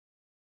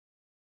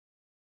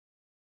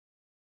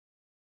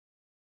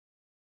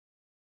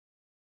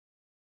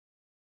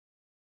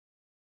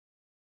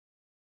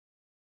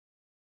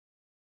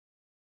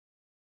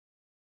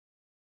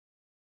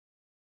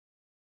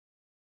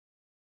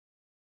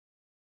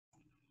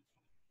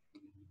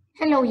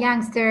Hello,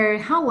 youngster.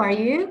 How are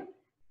you?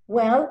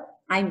 Well,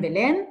 I'm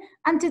Belen,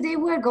 and today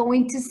we're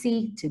going to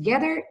see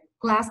together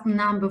class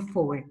number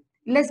 4.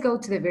 Let's go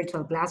to the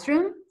virtual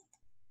classroom.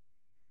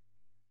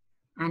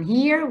 And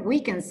here we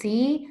can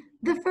see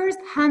the first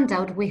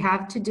handout we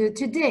have to do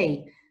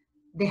today.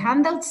 The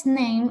handout's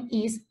name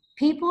is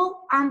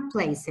People and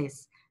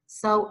Places.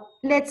 So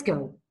let's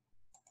go.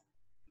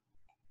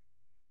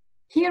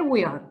 Here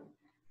we are.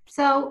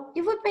 So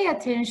if we pay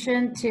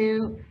attention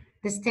to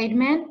the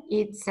statement,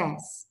 it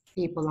says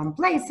people and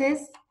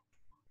places.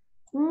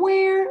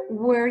 Where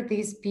were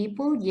these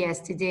people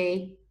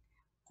yesterday?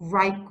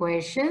 Write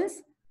questions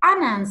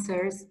and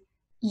answers.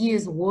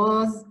 Use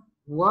was,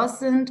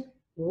 wasn't,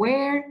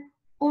 were,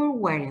 or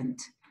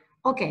weren't.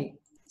 Okay,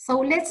 so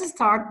let's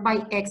start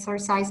by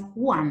exercise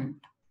 1.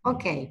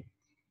 Okay,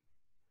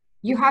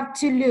 you have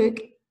to look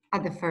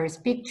at the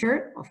first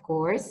picture, of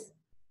course.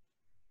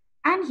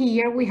 And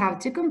here we have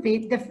to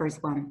complete the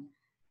first one.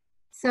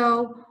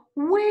 So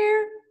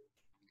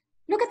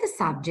look at the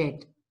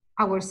subject.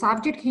 Our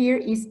subject here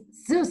is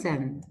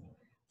Susan.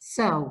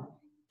 So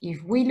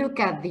if we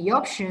look at the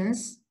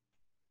options,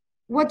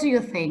 what do you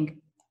think?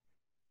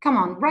 Come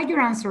on, write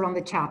your answer on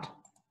the chat.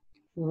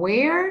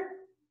 Where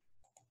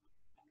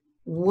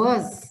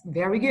was,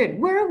 very good.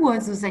 Where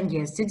was Susan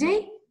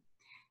yesterday?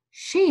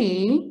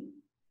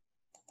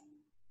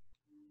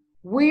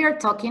 We are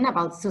talking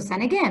about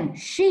Susan again,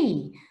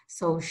 she.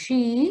 So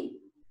she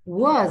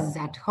was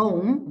at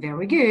home,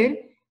 very good.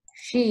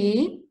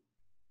 She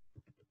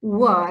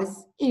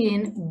was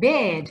in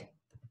bed,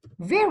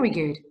 very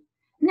good.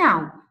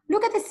 Now,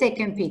 look at the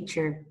second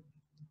picture.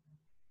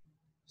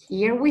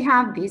 Here we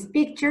have this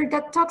picture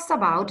that talks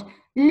about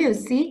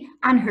Lucy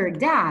and her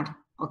dad,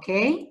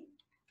 okay?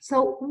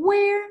 So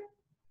where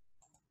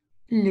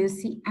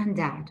Lucy and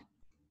dad?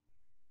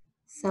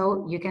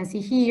 So you can see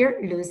here,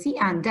 Lucy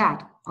and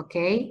dad,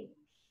 okay?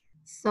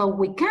 So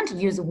we can't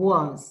use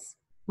was.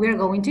 We're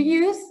going to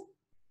use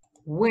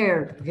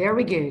where,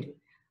 very good.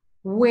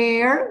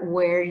 Where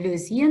were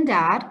Lucy and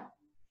dad?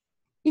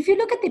 If you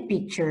look at the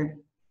picture,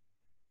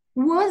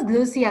 was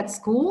Lucy at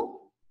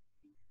school?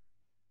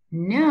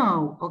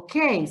 No,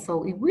 okay,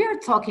 so if we are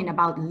talking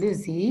about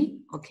Lucy,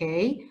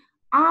 okay,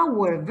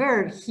 our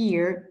verb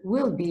here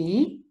will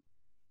be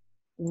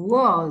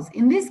was.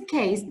 In this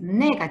case,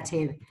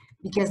 negative,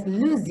 because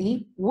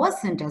Lucy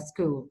wasn't at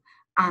school.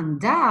 And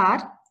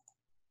Dad,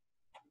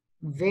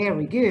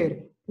 very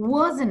good,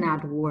 wasn't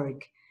at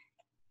work.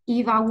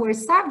 If our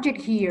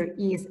subject here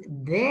is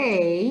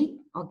they,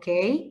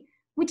 okay,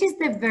 which is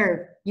the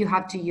verb you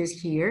have to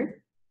use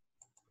here?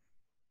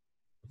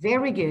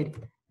 Very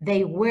good.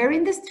 They were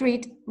in the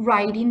street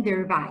riding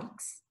their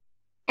bikes.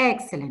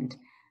 Excellent.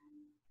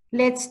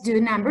 Let's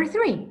do number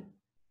 3.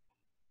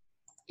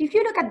 If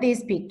you look at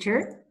this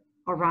picture,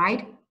 all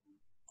right,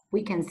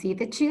 we can see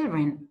the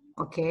children,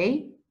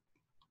 okay?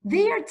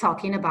 They are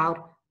talking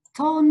about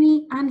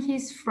Tony and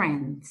his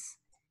friends.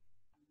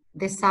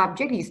 The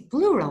subject is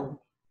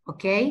plural,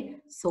 okay?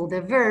 So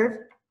the verb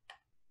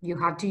you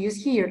have to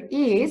use here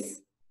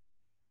is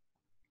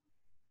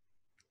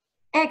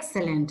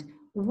excellent.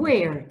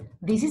 Where?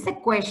 This is a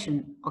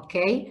question,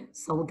 okay?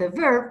 So the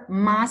verb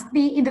must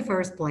be in the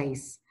first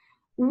place.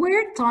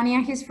 Were Tony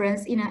and his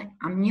friends in an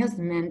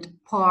amusement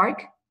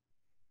park?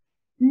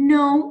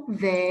 No,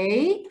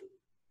 they.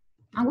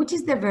 And which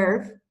is the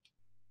verb?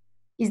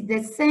 Is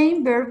the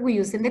same verb we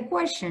use in the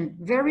question.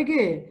 Very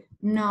good.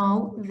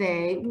 No,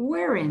 they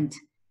weren't.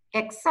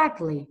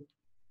 Exactly.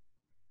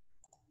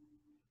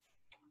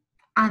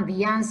 And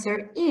the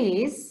answer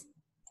is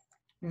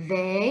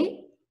they.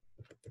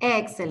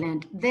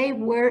 Excellent. They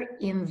were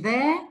in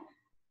the,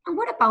 and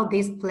what about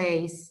this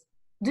place?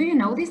 Do you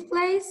know this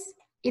place?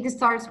 It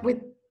starts with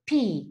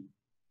P.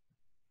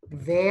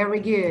 Very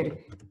good.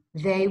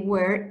 They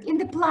were in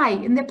the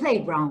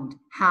playground,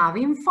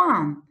 having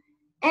fun.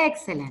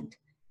 Excellent.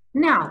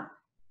 Now,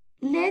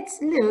 let's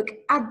look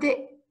at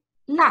the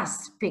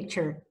last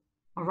picture,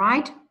 all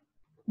right?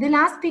 The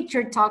last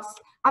picture talks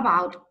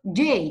about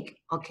Jake,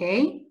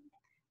 okay?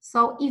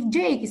 So if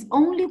Jake is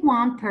only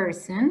one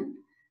person,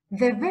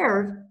 the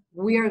verb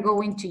we are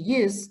going to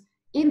use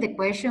in the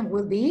question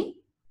will be,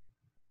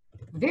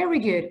 very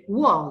good,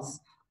 was.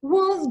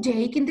 Was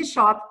Jake in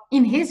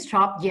his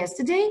shop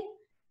yesterday?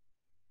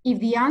 If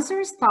the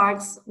answer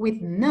starts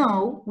with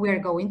no, we're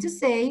going to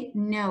say,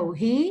 no,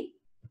 he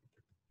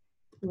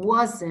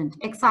wasn't.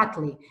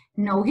 Exactly.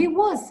 No, he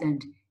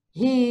wasn't.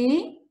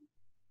 He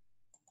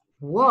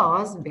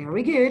was,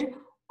 very good,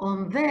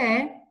 on the,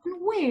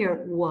 and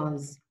where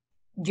was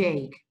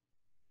Jake?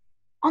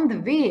 On the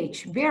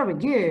beach, very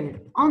good,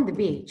 on the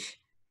beach.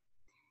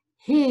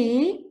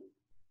 He,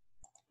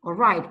 all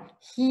right,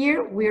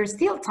 here we're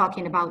still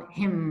talking about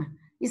him.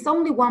 It's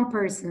only one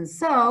person,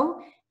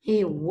 so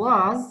he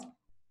was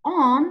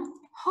on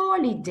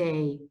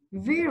holiday.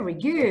 Very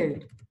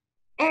good,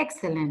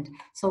 excellent.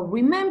 So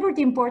remember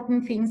the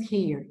important things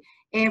here.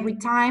 Every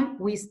time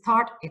we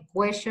start a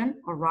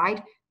question, all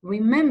right,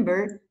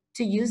 remember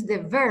to use the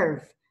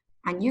verb,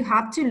 and you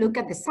have to look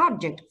at the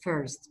subject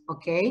first,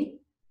 okay?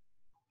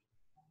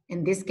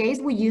 In this case,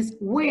 we use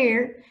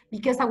were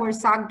because our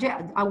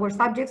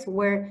subjects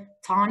were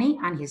Tony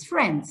and his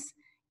friends.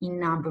 In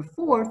number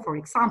 4, for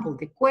example,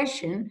 the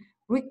question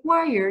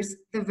requires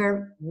the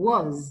verb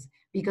was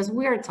because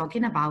we are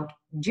talking about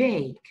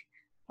Jake.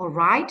 All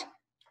right?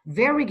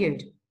 Very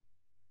good.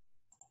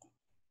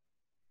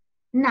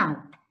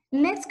 Now,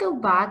 let's go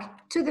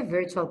back to the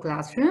virtual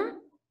classroom.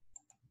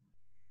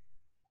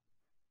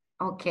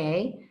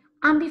 Okay,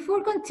 and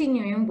before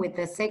continuing with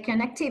the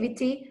second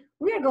activity,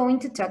 we are going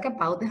to talk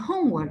about the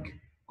homework,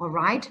 all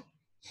right?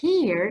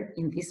 Here,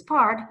 in this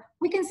part,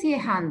 we can see a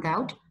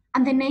handout,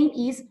 and the name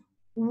is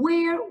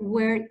Where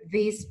Were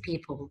These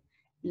People?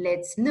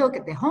 Let's look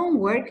at the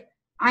homework.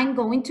 I'm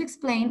going to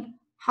explain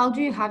how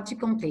do you have to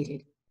complete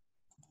it.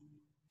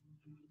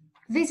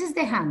 This is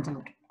the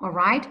handout, all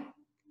right?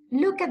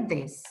 Look at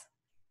this.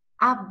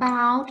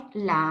 About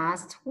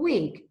last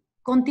week.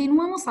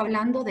 Continuamos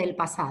hablando del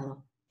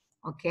pasado.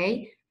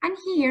 Okay, and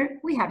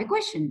here we have a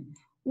question.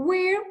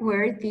 Where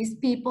were these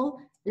people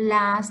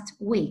last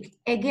week?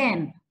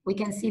 Again, we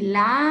can see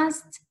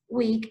last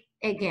week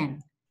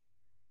again.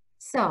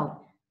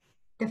 So,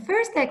 the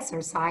first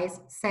exercise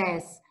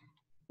says,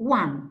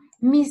 1.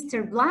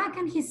 Mr. Black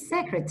and his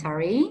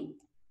secretary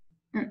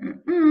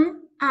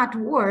at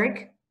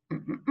work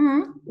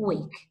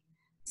week.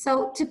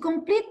 So, to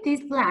complete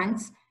these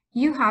blanks,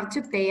 you have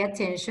to pay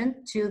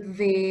attention to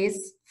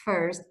this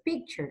first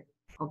picture,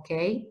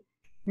 okay?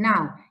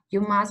 Now,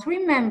 you must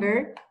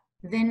remember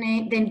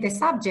the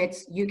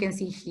subjects you can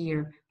see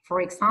here.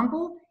 For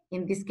example,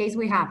 in this case,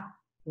 we have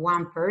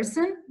one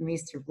person,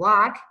 Mr.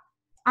 Black,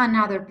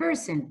 another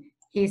person,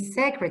 his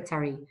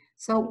secretary.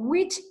 So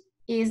which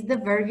is the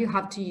verb you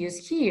have to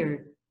use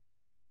here?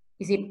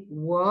 Is it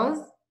was?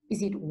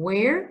 Is it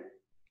were?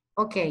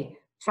 Okay,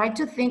 try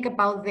to think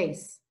about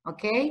this,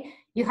 okay?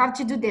 You have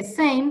to do the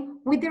same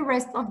with the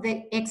rest of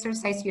the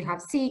exercise you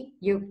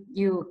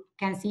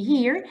can see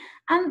here,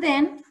 and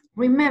then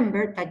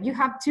remember that you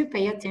have to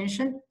pay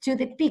attention to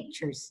the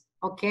pictures,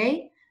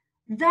 okay?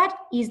 That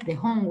is the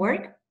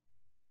homework.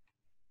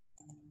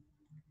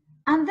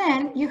 And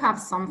then you have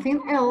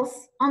something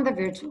else on the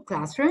virtual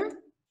classroom.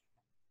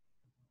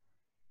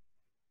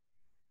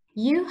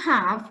 You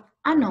have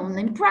an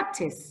online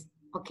practice,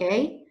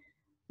 okay?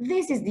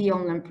 This is the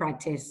online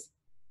practice.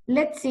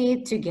 Let's see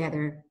it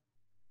together.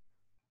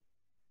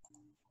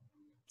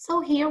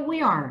 So here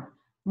we are,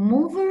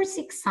 Movers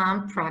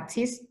Exam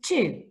Practice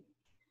 2.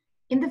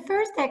 In the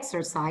first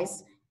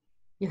exercise,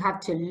 you have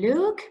to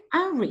look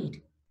and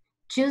read.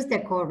 Choose the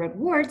correct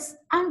words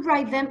and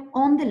write them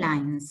on the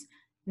lines.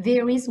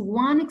 There is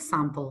one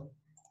example.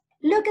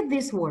 Look at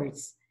these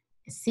words: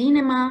 a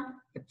cinema,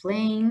 a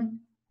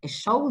plane, a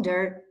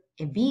shoulder,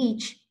 a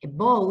beach, a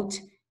boat,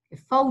 a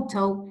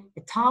photo,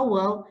 a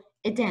towel,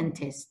 a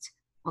dentist,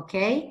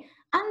 okay?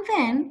 And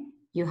then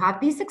you have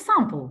this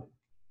example.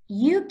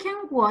 You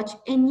can watch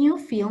a new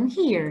film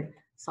here.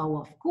 So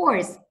of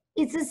course,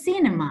 it's a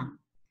cinema.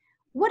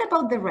 What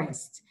about the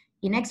rest?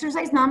 In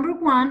exercise number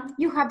 1,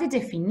 you have the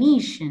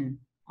definition,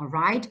 all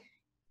right?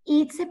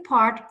 It's a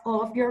part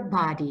of your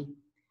body.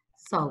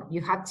 So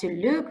you have to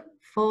look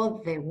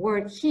for the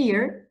word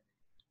here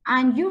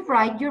and you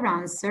write your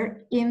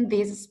answer in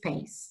this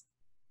space.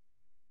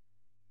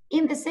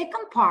 In the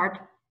second part,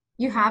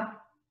 you have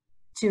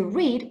to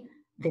read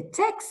the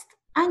text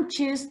and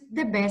choose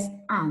the best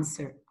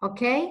answer,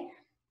 okay?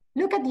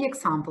 Look at the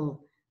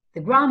example. The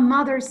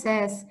grandmother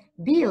says,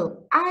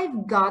 Bill,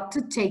 I've got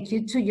to take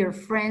you to your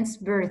friend's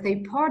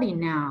birthday party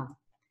now.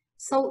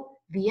 So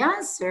the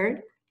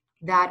answer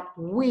that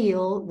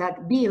Bill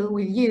will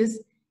use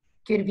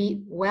could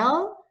be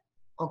well,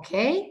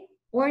 okay,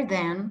 or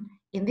then,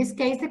 in this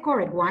case, the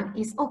correct one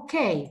is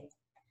okay.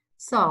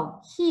 So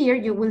here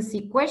you will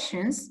see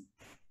questions.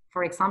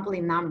 For example,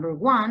 in number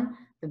 1,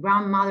 the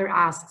grandmother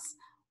asks,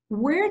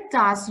 where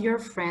does your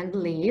friend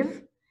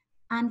live?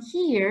 And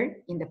here,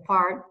 in the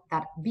part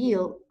that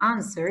Bill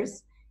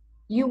answers,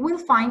 you will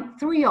find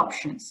 3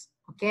 options,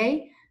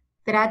 ¿ok?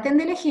 Traten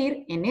de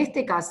elegir, en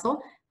este caso,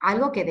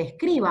 algo que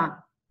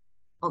describa,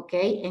 ¿ok?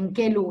 En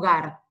qué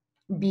lugar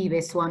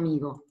vive su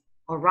amigo,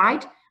 all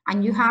right?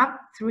 And you have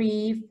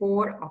 3,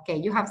 4, okay,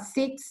 you have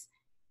 6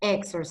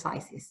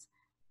 exercises,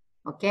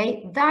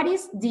 okay? That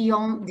is the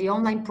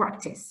online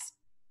practice.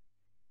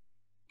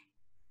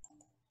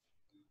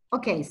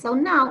 Okay, so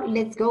now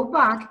let's go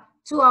back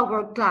to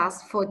our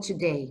class for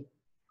today,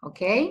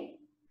 okay?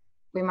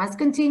 We must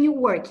continue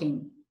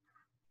working.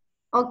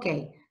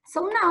 Okay,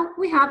 so now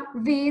we have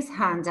this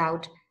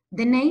handout.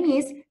 The name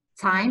is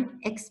Time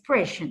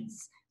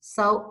Expressions.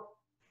 So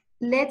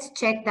let's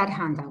check that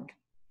handout.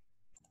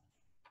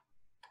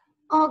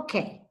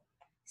 Okay,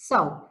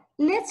 so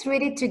let's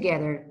read it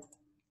together.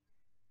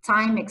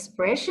 Time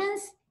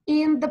expressions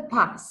in the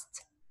past,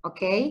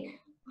 okay?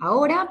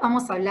 Ahora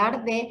vamos a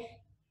hablar de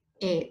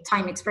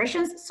time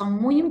expressions,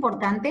 son muy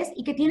importantes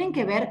y que tienen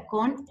que ver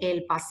con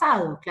el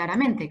pasado,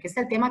 claramente, que es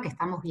el tema que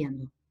estamos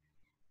viendo.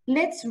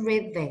 Let's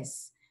read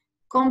this.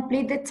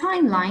 Complete the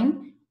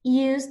timeline,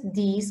 use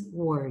these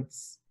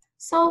words.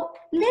 So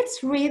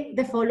let's read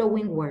the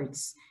following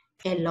words.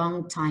 a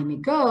long time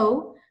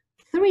ago,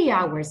 3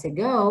 hours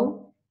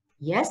ago,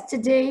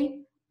 yesterday,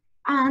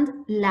 and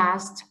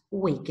last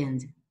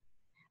weekend.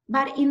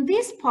 But in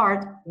this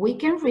part, we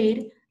can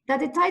read that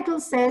the title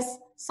says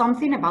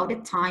something about a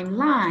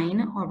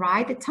timeline, all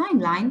right? The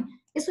timeline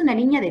es una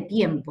línea de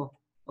tiempo,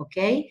 ¿ok?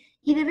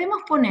 Y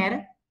debemos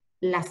poner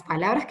las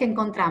palabras que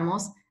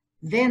encontramos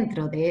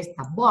dentro de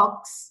esta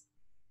box,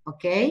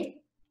 ¿ok?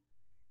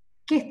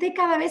 Que esté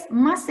cada vez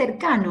más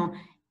cercano.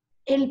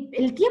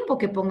 El tiempo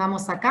que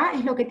pongamos acá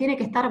es lo que tiene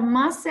que estar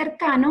más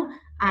cercano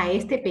a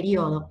este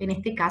periodo, en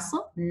este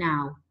caso,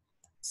 now.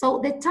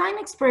 So the time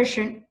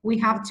expression we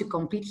have to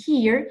complete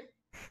here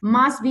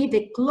must be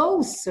the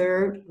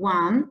closer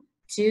one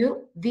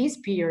to this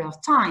period of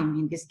time.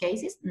 In this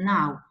case, it's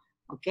now,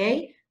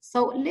 okay?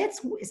 So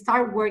let's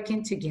start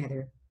working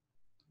together.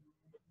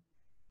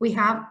 We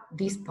have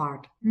this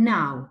part,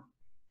 now.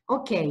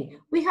 Okay,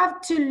 we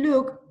have to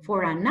look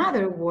for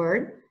another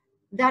word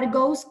that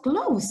goes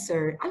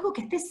closer, algo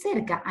que esté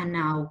cerca a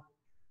now.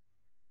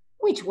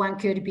 Which one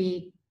could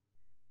be?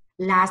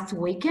 Last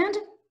weekend?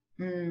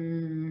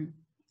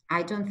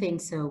 I don't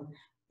think so.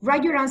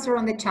 Write your answer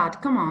on the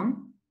chat, come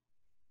on.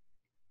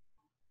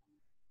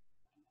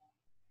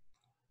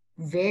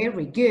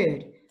 Very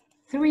good.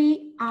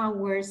 3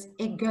 hours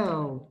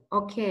ago.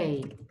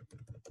 Okay.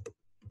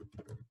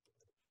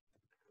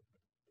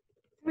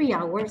 3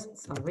 hours,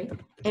 sorry,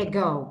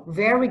 ago.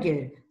 Very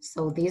good.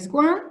 So this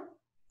one,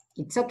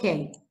 it's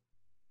okay.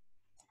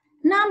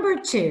 Number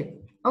 2,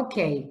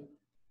 okay.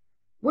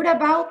 What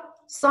about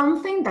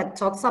something that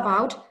talks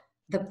about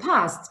the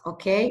past,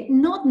 okay?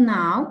 Not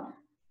now,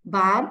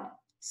 but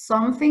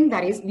something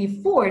that is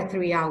before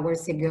 3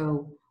 hours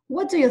ago.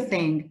 What do you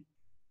think?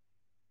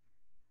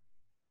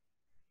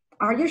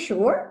 Are you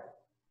sure?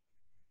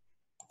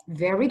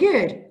 Very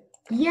good.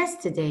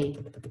 Yesterday.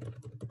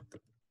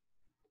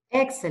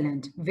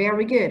 Excellent.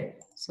 Very good.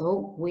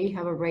 So we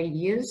have already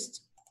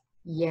used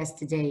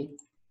yesterday.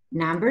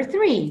 Number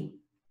 3.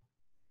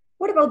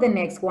 What about the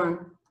next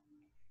one?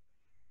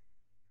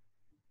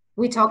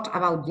 We talked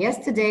about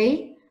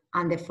yesterday,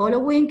 and the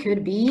following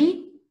could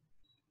be,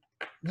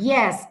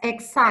 yes,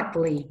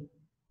 exactly.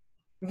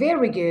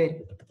 Very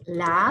good.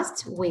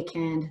 Last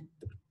weekend.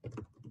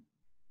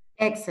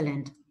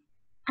 Excellent.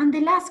 And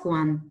the last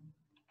one,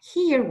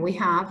 here we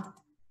have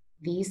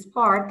this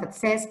part that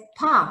says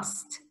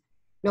past.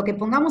 Lo que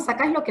pongamos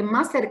acá es lo que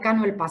más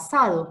cercano al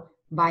pasado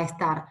va a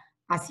estar,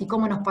 así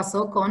como nos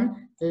pasó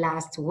con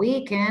last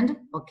weekend,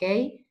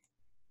 okay?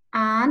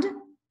 And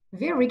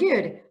very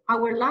good,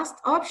 our last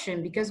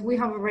option, because we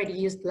have already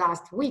used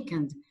last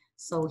weekend.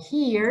 So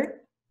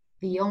here,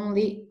 the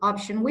only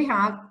option we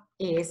have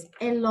is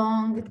a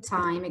long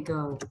time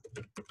ago.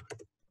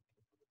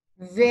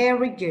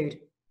 Very good.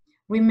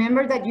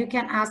 Remember that you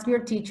can ask your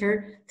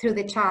teacher through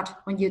the chat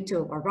on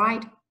YouTube, all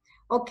right?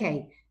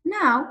 Okay,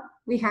 now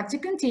we have to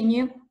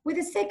continue with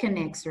the second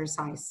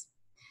exercise.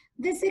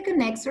 The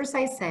second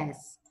exercise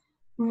says,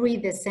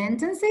 read the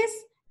sentences,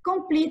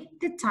 complete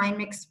the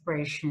time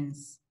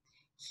expressions.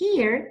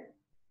 Here,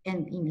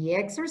 and in the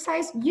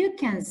exercise, you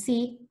can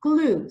see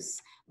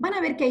clues. Van a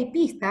ver que hay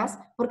pistas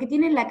porque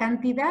tienen la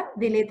cantidad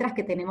de letras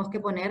que tenemos que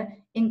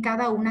poner en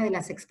cada una de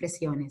las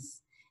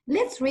expresiones.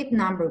 Let's read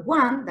number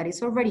 1 that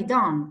is already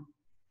done.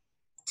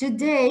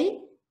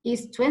 Today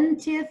is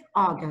 20th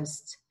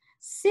August.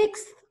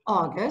 6th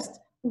August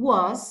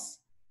was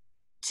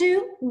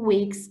 2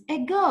 weeks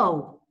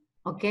ago.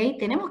 ¿Ok?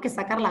 Tenemos que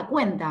sacar la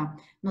cuenta.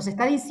 Nos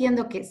está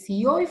diciendo que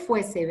si hoy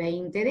fuese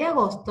 20 de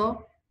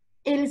agosto,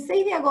 el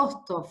 6 de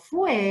agosto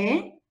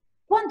fue,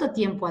 ¿cuánto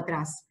tiempo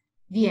atrás?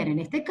 Bien, en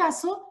este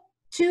caso,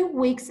 2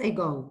 weeks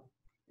ago.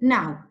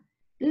 Now,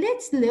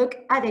 let's look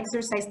at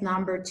exercise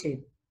number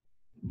 2.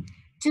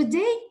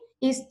 Today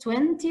is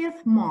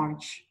 20th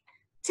March.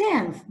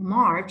 10th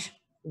March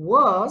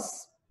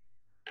was,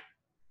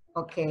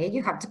 okay,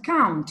 you have to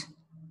count.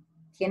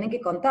 Tienen que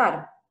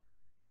contar.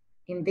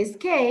 In this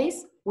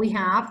case, we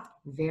have,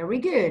 very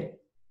good,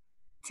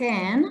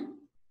 10.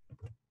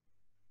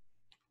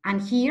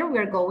 And here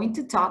we're going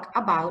to talk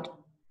about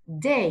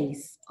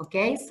days,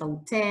 okay?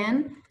 So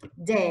 10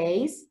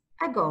 days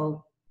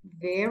ago.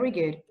 Very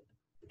good.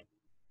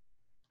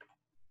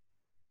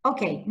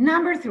 Okay,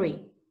 number 3.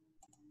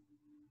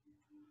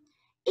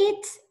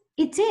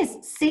 It is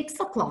 6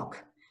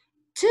 o'clock.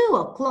 2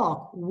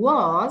 o'clock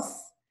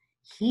was,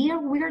 here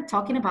we are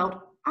talking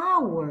about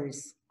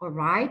hours, all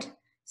right?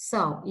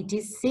 So it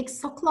is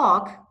 6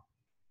 o'clock.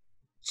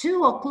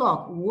 2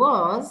 o'clock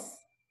was,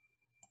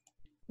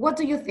 what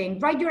do you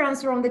think? Write your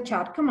answer on the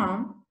chat, come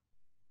on.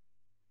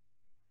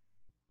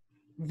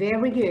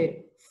 Very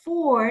good.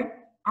 4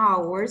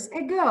 hours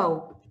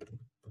ago.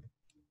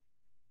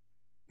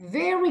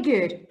 Very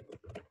good.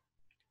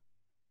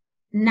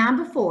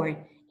 Number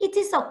 4. It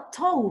is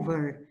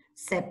October.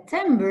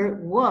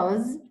 September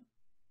was,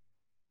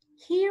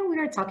 here we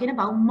are talking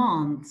about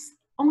months,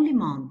 only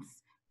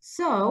months.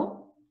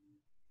 So,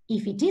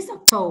 if it is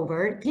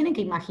October, tienen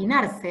que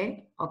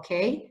imaginarse,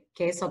 okay,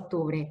 que es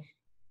octubre.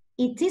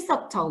 It is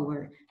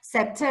October.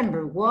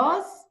 September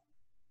was,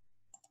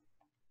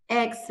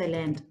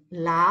 Excellent.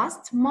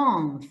 Last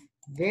month.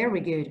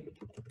 Very good.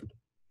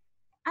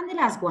 And the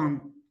last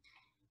one.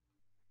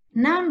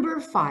 Number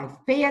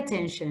 5. Pay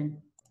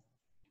attention.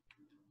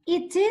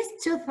 It is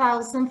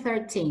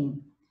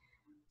 2013.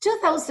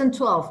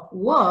 2012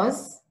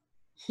 was,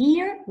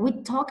 here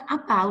we talk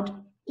about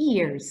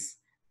years.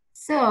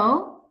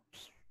 So,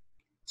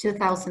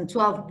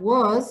 2012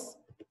 was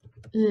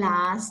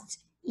last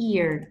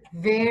year.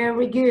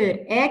 Very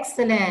good.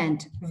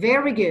 Excellent.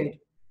 Very good.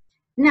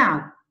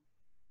 Now,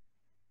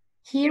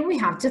 here we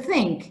have to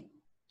think.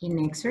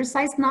 In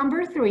exercise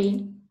number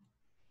 3,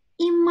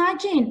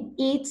 imagine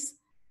it's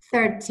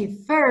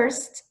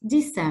 31st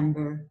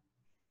December.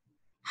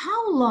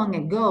 How long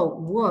ago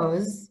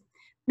was?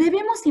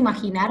 Debemos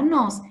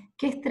imaginarnos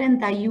que es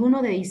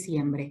 31 de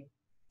diciembre,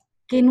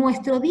 que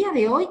nuestro día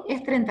de hoy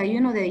es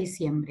 31 de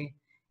diciembre.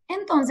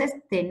 Entonces,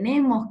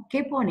 tenemos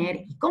que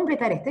poner y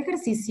completar este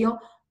ejercicio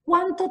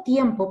cuánto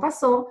tiempo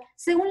pasó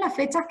según las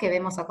fechas que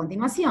vemos a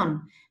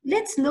continuación.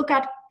 Let's look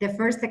at the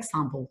first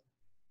example.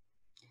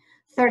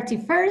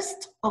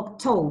 31st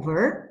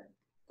October.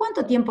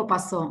 ¿Cuánto tiempo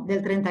pasó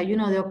del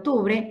 31 de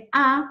octubre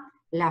a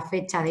la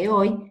fecha de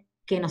hoy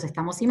que nos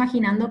estamos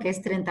imaginando que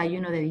es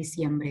 31 de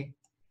diciembre?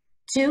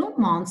 2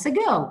 months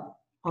ago.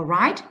 All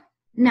right?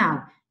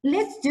 Now,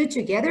 let's do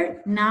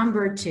together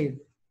number 2.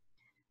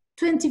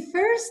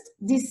 21st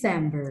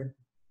December.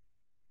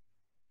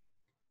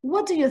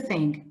 What do you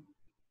think?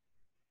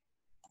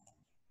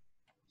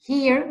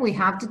 Here we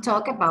have to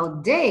talk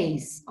about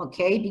days,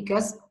 okay?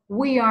 Because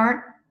we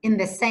are in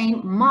the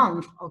same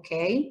month,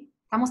 okay?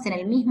 Estamos en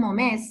el mismo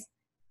mes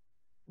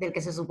del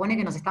que se supone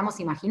que nos estamos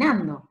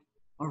imaginando,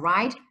 all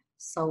right?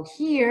 So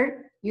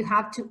here you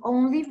have to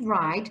only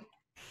write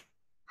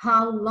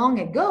how long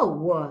ago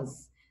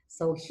was.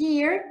 So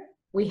here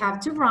we have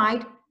to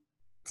write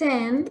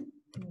 10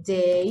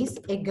 days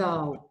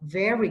ago.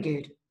 Very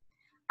good.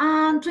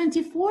 And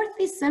 24th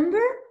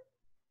December?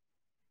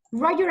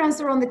 Write your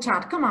answer on the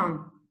chat. Come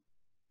on.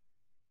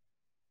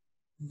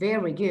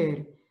 Very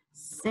good.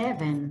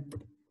 7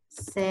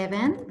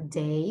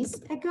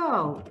 days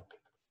ago.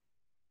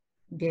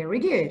 Very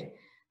good.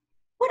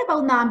 What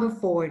about number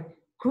 4?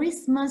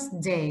 Christmas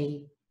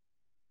Day.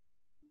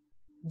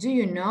 Do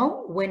you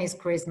know when is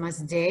Christmas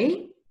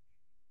Day?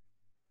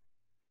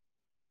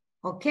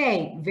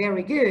 Okay,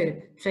 very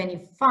good.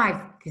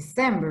 25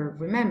 December.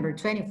 Remember,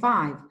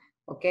 25.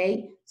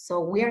 Okay, so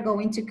we are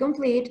going to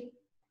complete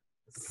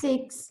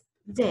 6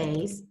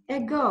 days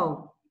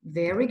ago.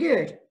 Very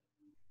good.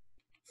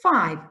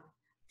 5,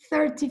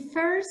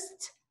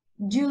 31st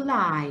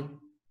July.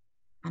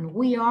 And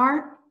we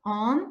are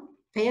on,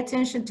 pay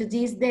attention to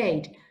this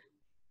date,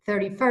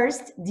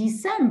 31st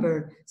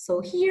December.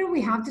 So here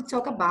we have to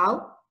talk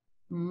about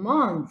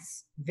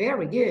months.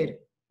 Very good.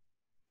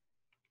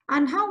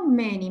 And how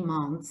many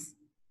months?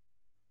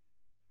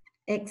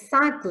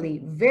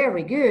 Exactly,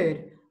 very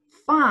good.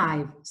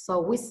 5.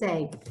 So we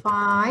say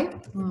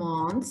 5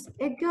 months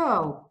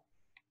ago.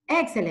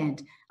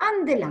 Excellent.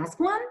 And the last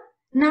one,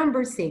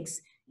 number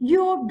 6,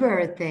 your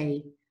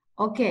birthday.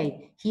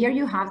 Okay, here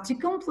you have to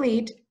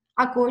complete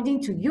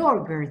according to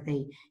your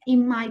birthday.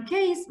 In my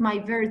case, my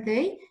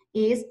birthday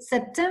is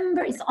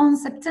on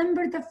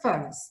September the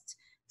 1st.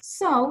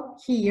 So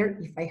here,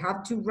 if I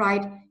have to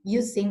write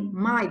using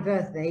my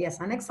birthday as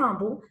an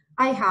example,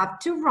 I have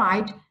to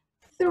write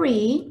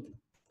 3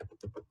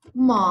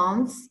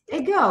 months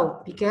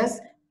ago because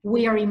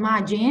we are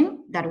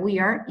imagining that we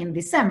are in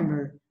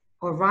December.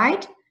 All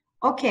right?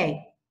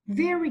 Okay,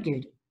 very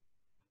good.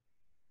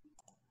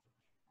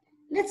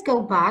 Let's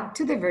go back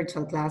to the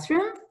virtual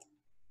classroom.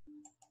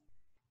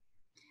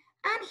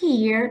 And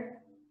here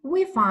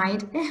we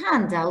find a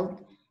handout,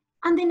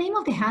 and the name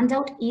of the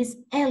handout is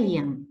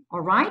Alien,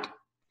 all right?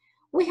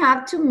 We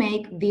have to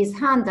make this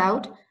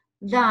handout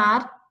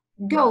that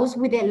goes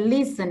with the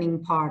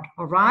listening part,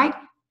 all right?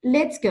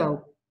 Let's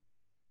go.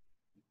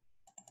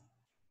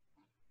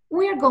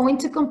 We are going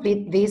to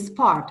complete this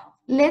part.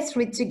 Let's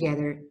read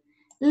together.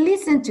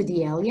 Listen to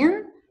the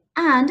alien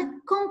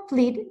and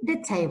complete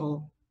the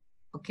table.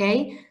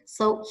 Okay,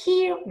 so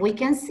here we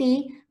can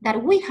see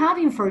that we have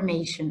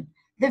information.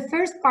 The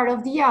first part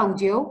of the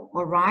audio,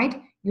 all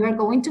right, you are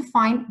going to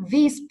find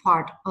this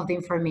part of the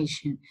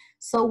information.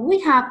 So we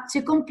have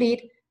to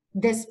complete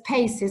the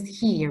spaces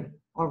here,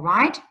 all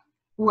right?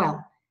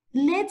 Well,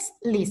 let's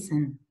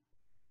listen.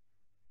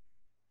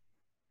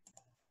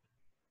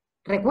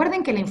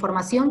 Recuerden que la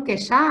información que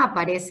ya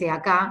aparece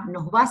acá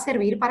nos va a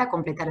servir para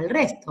completar el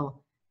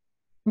resto.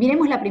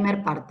 Miremos la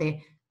primera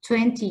parte.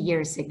 20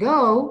 years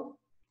ago.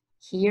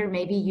 Here,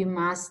 maybe you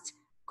must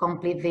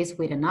complete this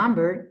with a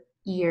number.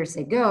 Years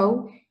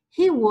ago,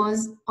 he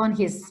was on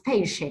his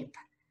spaceship.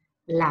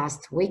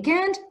 Last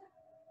weekend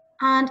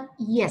and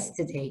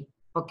yesterday.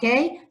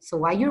 Okay,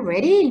 so are you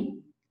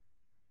ready?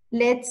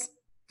 Let's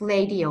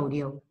play the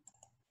audio.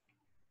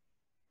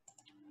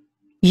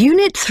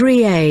 Unit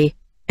 3A,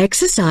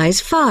 Exercise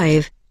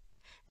 5.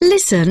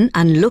 Listen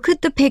and look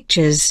at the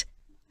pictures.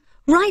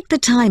 Write the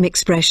time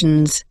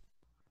expressions.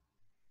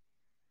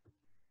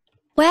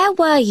 Where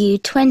were you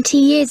 20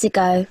 years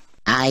ago?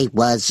 I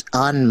was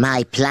on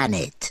my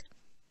planet.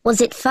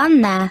 Was it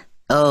fun there?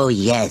 Oh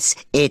yes,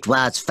 it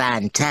was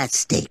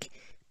fantastic.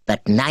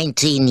 But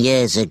 19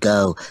 years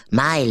ago,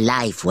 my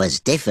life was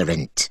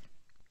different.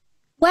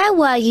 Where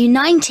were you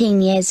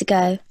 19 years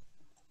ago?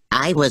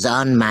 I was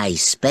on my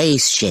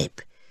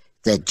spaceship.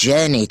 The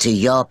journey to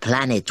your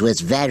planet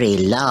was very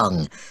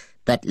long,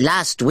 but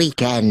last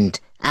weekend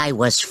I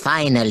was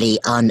finally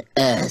on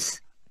Earth.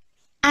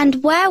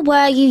 And where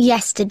were you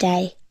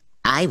yesterday?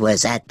 I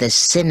was at the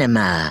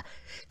cinema.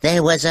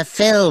 There was a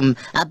film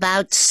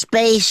about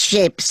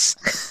spaceships.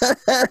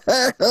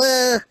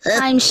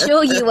 I'm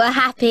sure you were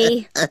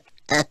happy.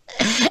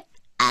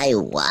 I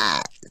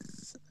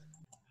was.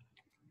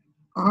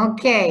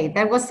 Okay,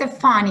 that was a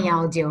funny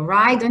audio,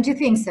 right? Don't you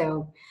think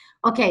so?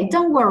 Okay,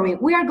 don't worry.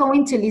 We are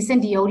going to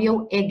listen the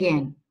audio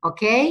again,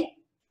 okay?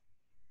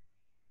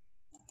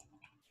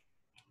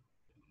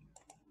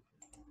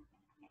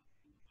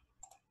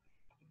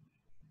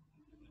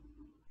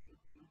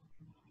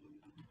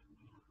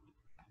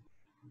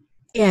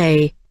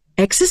 A.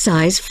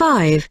 Exercise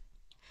 5.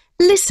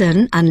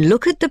 Listen and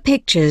look at the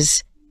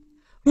pictures.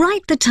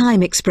 Write the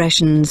time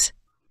expressions.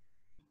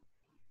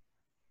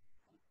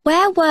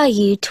 Where were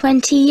you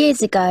 20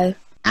 years ago?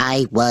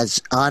 I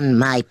was on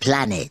my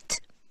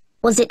planet.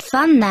 Was it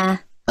fun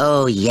there?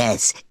 Oh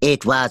yes,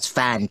 it was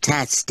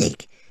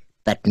fantastic.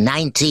 But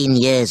 19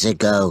 years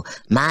ago,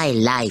 my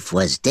life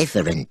was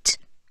different.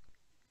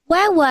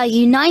 Where were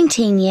you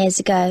 19 years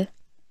ago?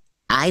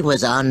 I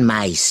was on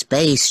my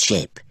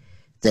spaceship.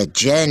 The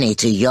journey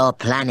to your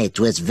planet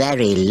was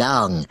very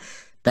long,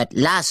 but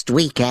last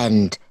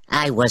weekend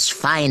I was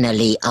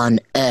finally on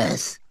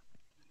Earth.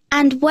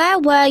 And where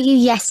were you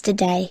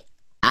yesterday?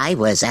 I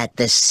was at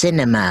the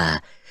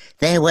cinema.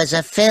 There was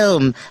a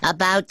film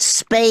about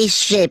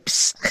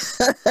spaceships.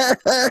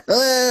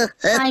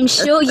 I'm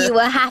sure you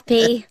were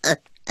happy.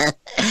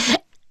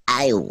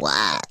 I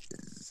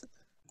was.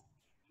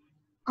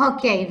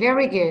 Okay,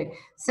 very good.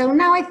 So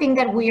now I think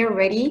that we are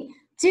ready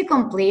to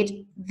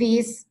complete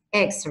this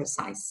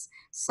exercise.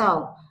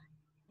 So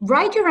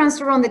write your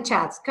answer on the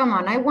chats. Come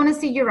on, I want to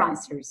see your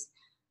answers.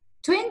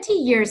 20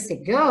 years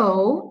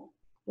ago,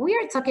 we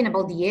are talking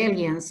about the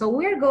aliens, so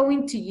we're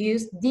going to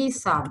use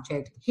this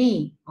subject,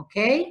 he,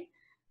 okay?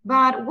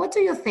 But what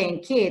do you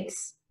think,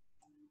 kids?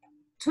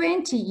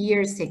 20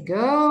 years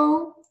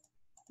ago,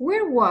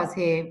 where was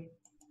he?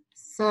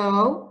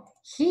 So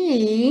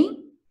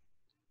he,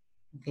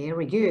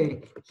 very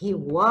good, he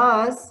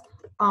was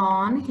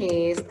on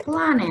his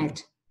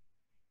planet.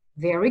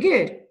 Very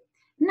good.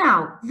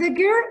 Now, the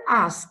girl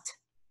asked,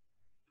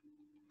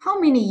 how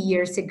many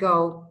years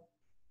ago?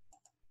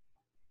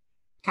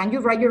 Can you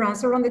write your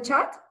answer on the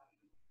chat?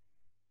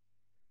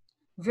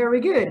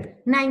 Very good.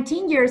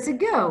 19 years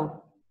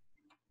ago.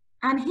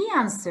 And he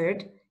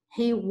answered,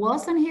 he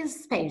was on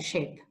his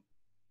spaceship.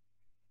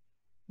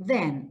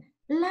 Then,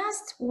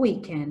 last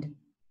weekend.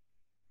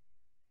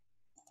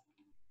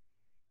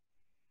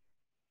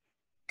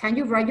 Can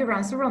you write your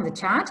answer on the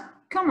chat?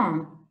 Come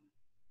on.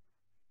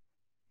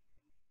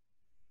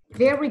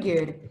 Very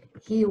good.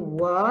 He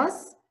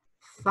was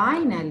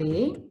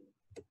finally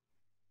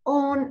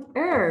on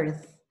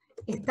Earth.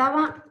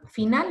 Estaba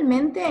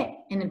finalmente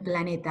en el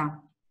planeta.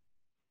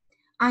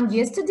 And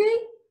yesterday?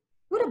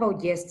 What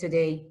about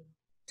yesterday?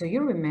 Do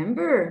you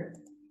remember?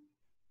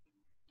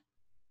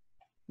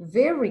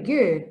 Very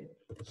good.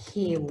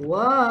 He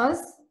was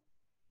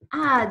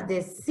at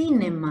the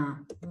cinema.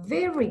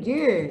 Very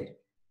good.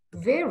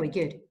 Very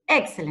good.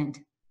 Excellent.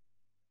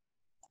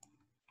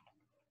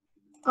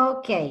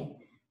 Okay,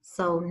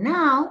 so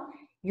now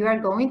you are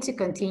going to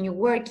continue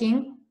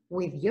working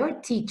with your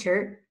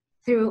teacher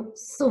through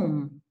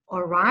Zoom.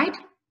 All right?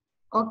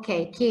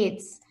 Okay,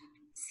 kids.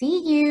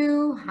 See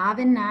you. Have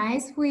a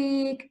nice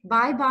week.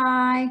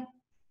 Bye-bye.